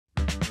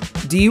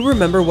Do you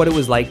remember what it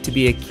was like to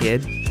be a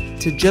kid?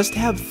 To just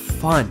have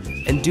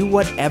fun and do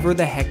whatever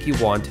the heck you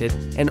wanted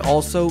and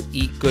also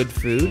eat good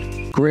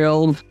food?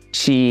 Grilled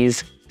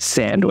cheese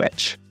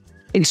sandwich.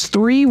 It's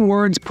 3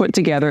 words put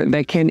together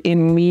that can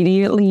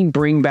immediately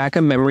bring back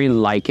a memory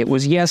like it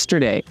was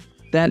yesterday.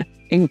 That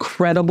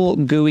incredible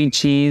gooey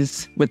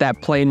cheese with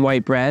that plain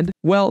white bread.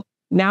 Well,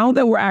 now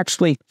that we're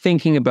actually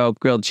thinking about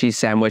grilled cheese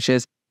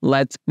sandwiches,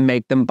 let's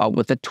make them but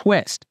with a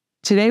twist.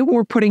 Today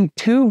we're putting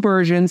 2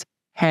 versions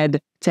head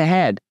to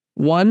head.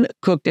 One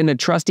cooked in a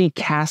trusty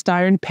cast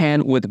iron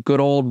pan with good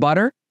old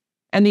butter,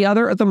 and the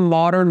other the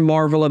modern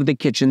marvel of the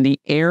kitchen, the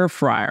air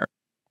fryer.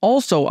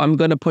 Also, I'm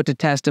going to put to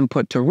test and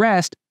put to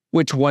rest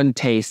which one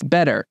tastes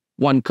better,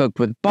 one cooked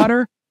with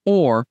butter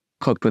or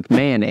cooked with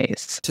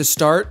mayonnaise. To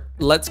start,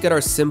 let's get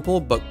our simple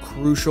but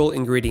crucial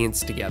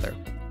ingredients together.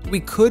 We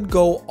could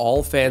go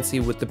all fancy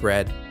with the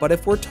bread, but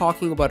if we're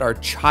talking about our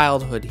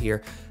childhood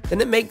here, then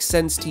it makes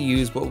sense to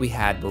use what we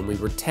had when we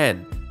were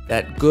 10,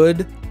 that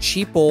good,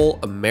 cheap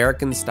old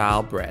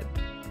American-style bread.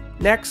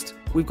 Next,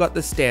 we've got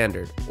the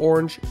standard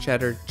orange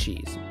cheddar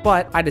cheese,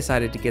 but I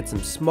decided to get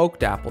some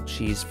smoked apple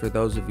cheese for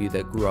those of you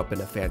that grew up in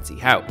a fancy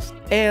house.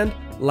 And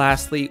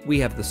lastly, we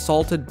have the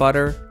salted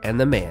butter and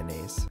the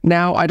mayonnaise.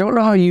 Now, I don't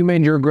know how you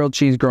made your grilled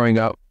cheese growing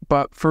up,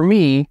 but for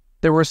me,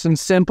 there were some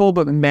simple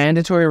but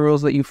mandatory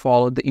rules that you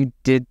followed that you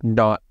did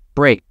not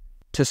break.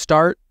 To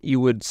start, you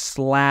would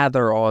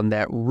slather on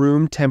that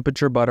room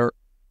temperature butter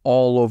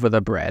all over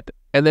the bread,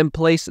 and then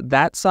place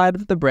that side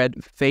of the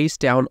bread face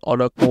down on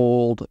a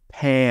cold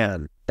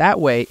pan. That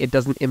way, it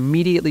doesn't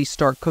immediately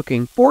start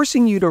cooking,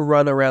 forcing you to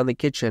run around the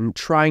kitchen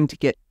trying to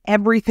get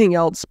everything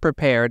else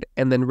prepared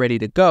and then ready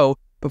to go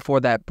before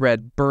that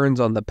bread burns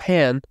on the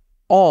pan,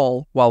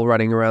 all while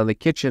running around the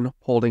kitchen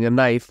holding a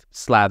knife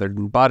slathered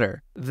in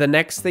butter. The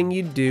next thing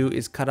you do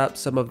is cut up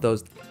some of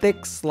those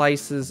thick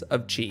slices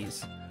of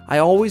cheese. I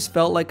always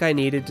felt like I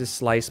needed to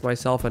slice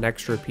myself an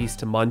extra piece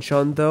to munch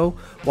on though,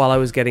 while I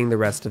was getting the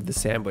rest of the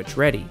sandwich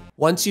ready.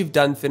 Once you've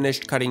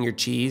finished cutting your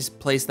cheese,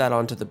 place that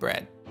onto the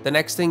bread. The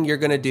next thing you're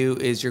gonna do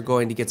is you're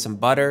going to get some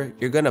butter.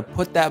 You're gonna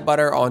put that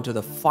butter onto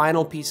the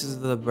final pieces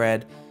of the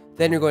bread.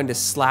 Then you're going to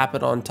slap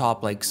it on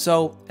top like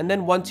so. And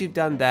then once you've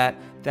done that,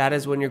 that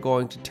is when you're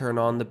going to turn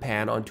on the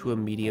pan onto a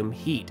medium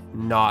heat,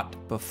 not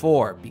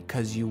before,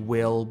 because you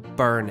will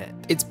burn it.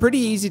 It's pretty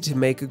easy to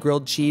make a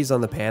grilled cheese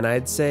on the pan,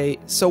 I'd say.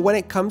 So when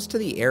it comes to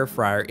the air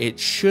fryer, it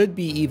should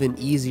be even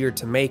easier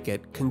to make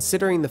it,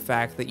 considering the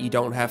fact that you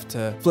don't have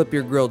to flip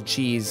your grilled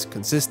cheese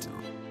consistently.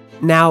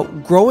 Now,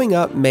 growing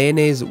up,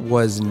 mayonnaise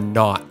was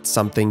not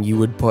something you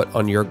would put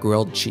on your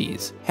grilled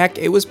cheese. Heck,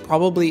 it was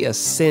probably a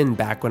sin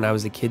back when I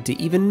was a kid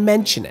to even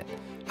mention it.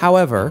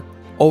 However,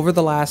 over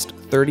the last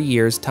 30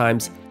 years,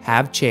 times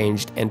have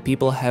changed and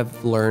people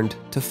have learned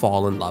to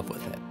fall in love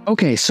with it.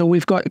 Okay, so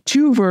we've got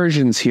 2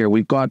 versions here.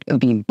 We've got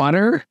the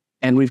butter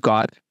and we've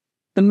got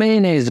the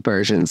mayonnaise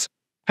versions.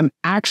 I'm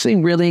actually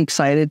really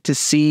excited to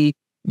see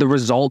the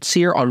results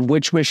here on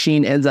which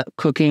machine ends up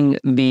cooking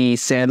the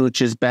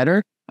sandwiches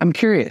better. I'm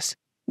curious,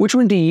 which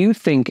one do you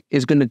think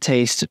is going to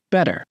taste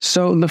better?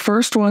 So the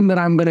first one that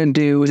I'm going to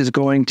do is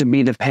going to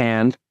be the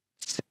pan.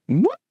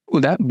 Ooh,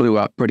 that blew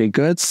up pretty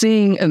good.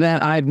 Seeing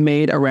that I've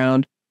made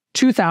around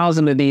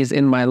 2,000 of these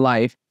in my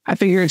life, I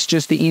figure it's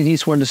just the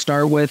easiest one to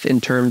start with in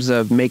terms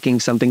of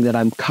making something that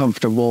I'm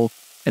comfortable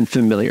and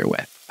familiar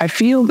with. I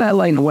feel that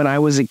like when I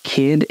was a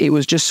kid, it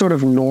was just sort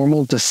of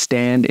normal to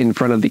stand in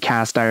front of the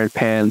cast iron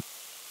pan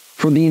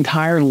for the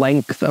entire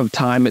length of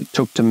time it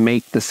took to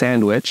make the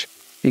sandwich.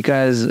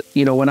 Because,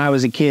 you know, when I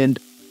was a kid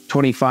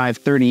 25,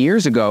 30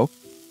 years ago,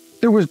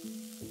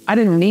 I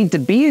didn't need to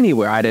be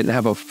anywhere. I didn't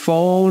have a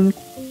phone.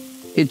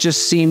 It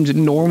just seemed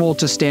normal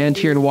to stand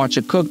here and watch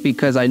it cook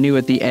because I knew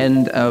at the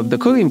end of the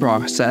cooking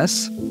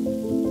process,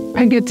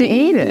 I'd get to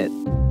eat it.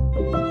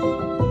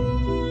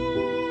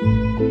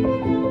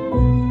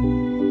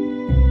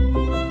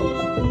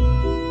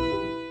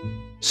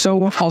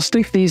 So I'll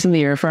stick these in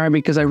the air fryer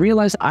because I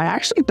realized I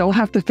actually don't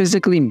have to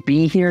physically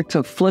be here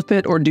to flip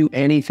it or do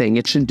anything.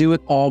 It should do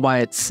it all by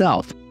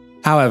itself.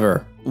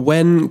 However,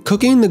 when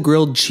cooking the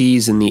grilled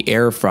cheese in the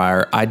air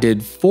fryer, I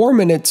did 4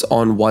 minutes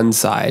on one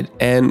side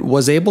and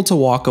was able to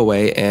walk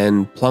away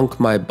and plunk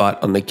my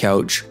butt on the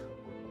couch,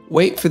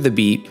 wait for the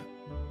beep,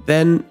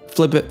 then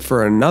flip it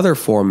for another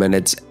 4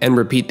 minutes and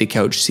repeat the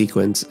couch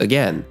sequence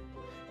again.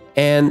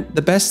 And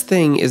the best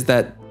thing is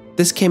that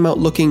this came out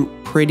looking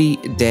pretty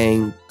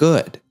dang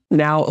good.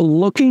 Now,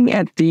 looking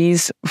at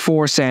these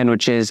 4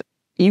 sandwiches,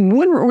 you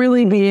wouldn't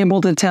really be able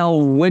to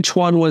tell which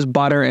one was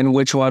butter and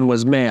which one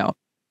was mayo.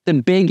 The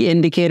big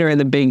indicator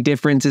and the big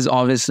difference is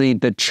obviously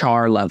the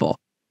char level.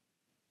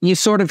 You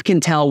sort of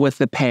can tell with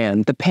the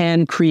pan. The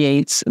pan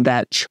creates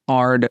that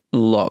charred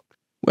look,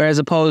 whereas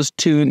opposed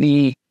to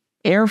the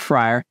air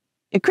fryer,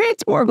 it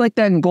creates more of like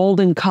that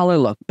golden color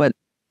look, but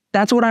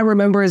that's what I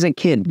remember as a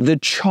kid, the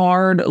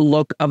charred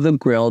look of the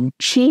grilled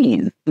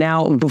cheese.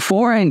 Now,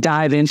 before I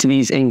dive into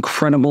these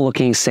incredible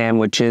looking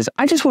sandwiches,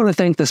 I just want to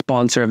thank the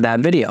sponsor of that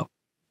video,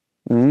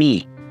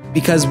 me.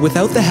 Because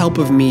without the help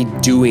of me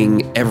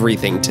doing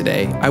everything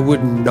today, I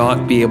would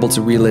not be able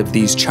to relive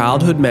these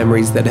childhood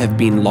memories that have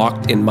been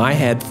locked in my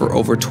head for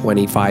over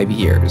 25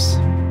 years.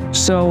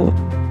 So,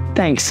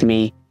 thanks,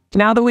 me.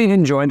 Now that we've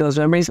enjoyed those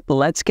memories,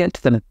 let's get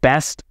to the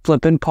best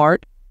flippin'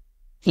 part,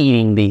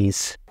 eating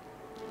these.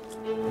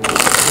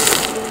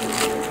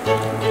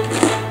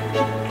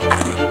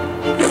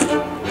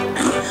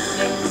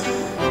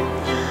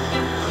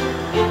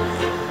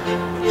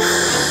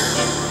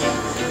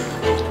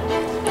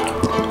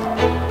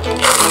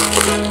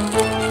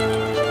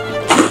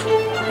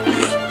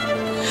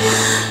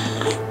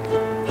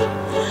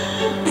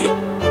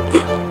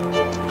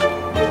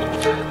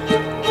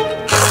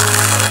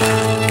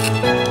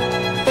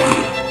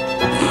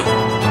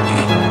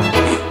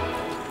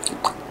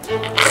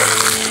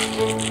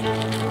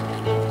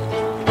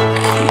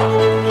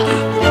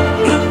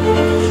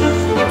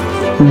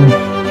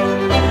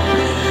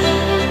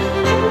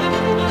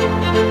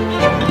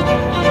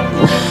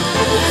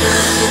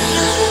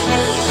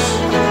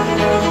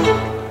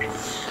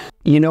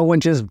 You know what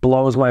just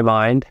blows my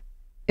mind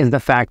is the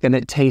fact that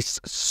it tastes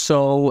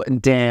so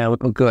damn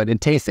good.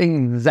 It tastes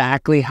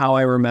exactly how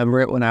I remember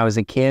it when I was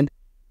a kid,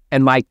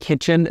 and my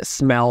kitchen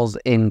smells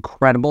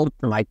incredible.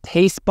 My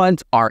taste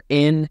buds are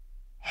in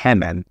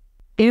heaven.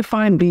 If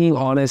I'm being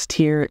honest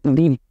here,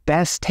 the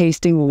best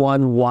tasting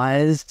one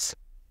was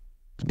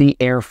the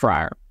air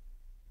fryer.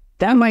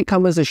 That might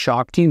come as a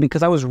shock to you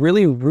because I was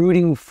really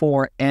rooting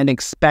for and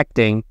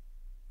expecting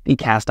the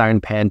cast iron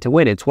pan to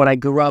win. It's what I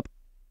grew up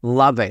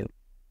loving.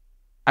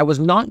 I was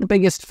not the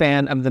biggest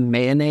fan of the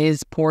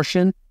mayonnaise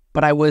portion,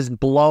 but I was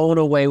blown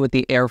away with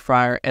the air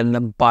fryer and the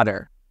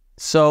butter.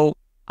 So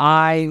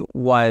I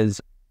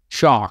was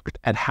shocked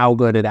at how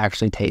good it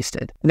actually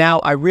tasted. Now,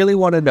 I really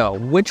want to know,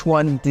 which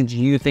one did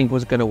you think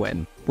was going to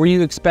win? Were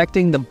you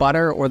expecting the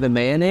butter or the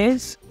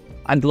mayonnaise?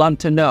 I'd love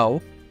to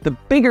know. The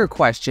bigger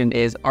question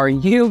is, are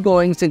you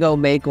going to go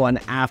make one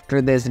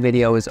after this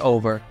video is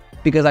over?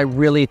 Because I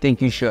really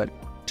think you should.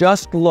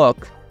 Just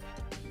look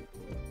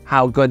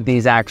how good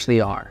these actually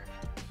are.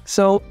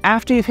 So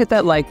after you've hit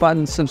that like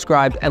button,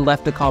 subscribed, and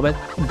left a comment,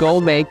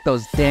 go make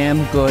those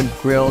damn good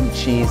grilled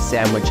cheese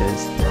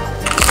sandwiches.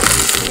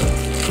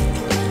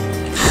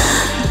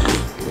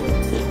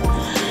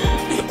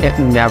 It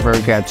never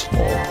gets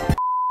old.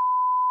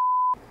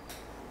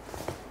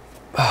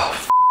 Oh,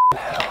 f***ing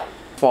hell.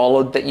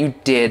 Followed that you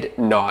did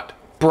not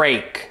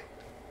break.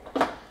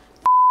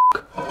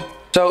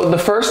 So the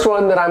first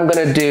one that I'm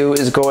gonna do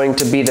is going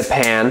to be the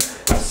pan.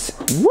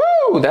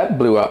 Woo, that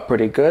blew up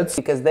pretty good.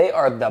 Because they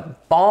are the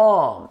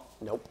bomb.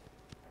 Nope.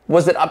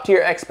 Was it up to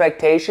your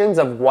expectations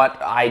of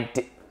what I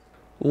did?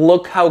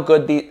 Look how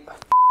good the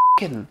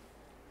f***ing.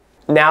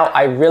 Now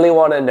I really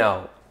want to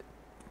know.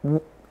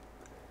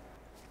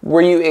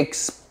 Were you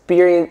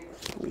experienced?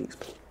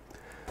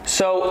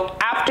 So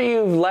after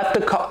you've left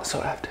the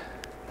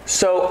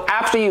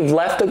after you've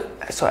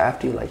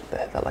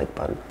hit that like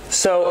button.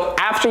 So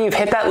after you've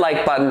hit that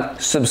like button,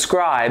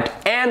 subscribed,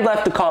 and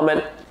left a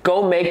comment,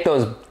 go make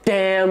those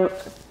damn.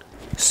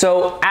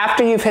 So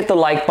after you've hit the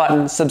like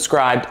button,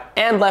 subscribed,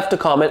 and left a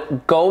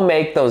comment, go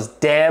make those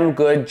damn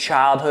good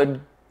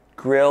childhood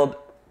grilled.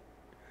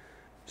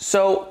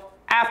 So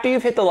after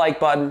you've hit the like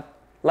button,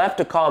 left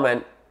a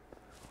comment.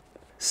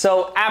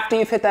 So after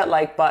you've hit that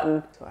like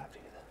button,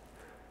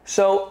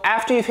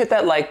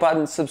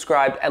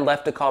 subscribed, and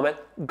left a comment,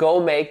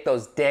 go make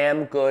those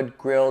damn good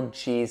grilled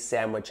cheese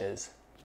sandwiches.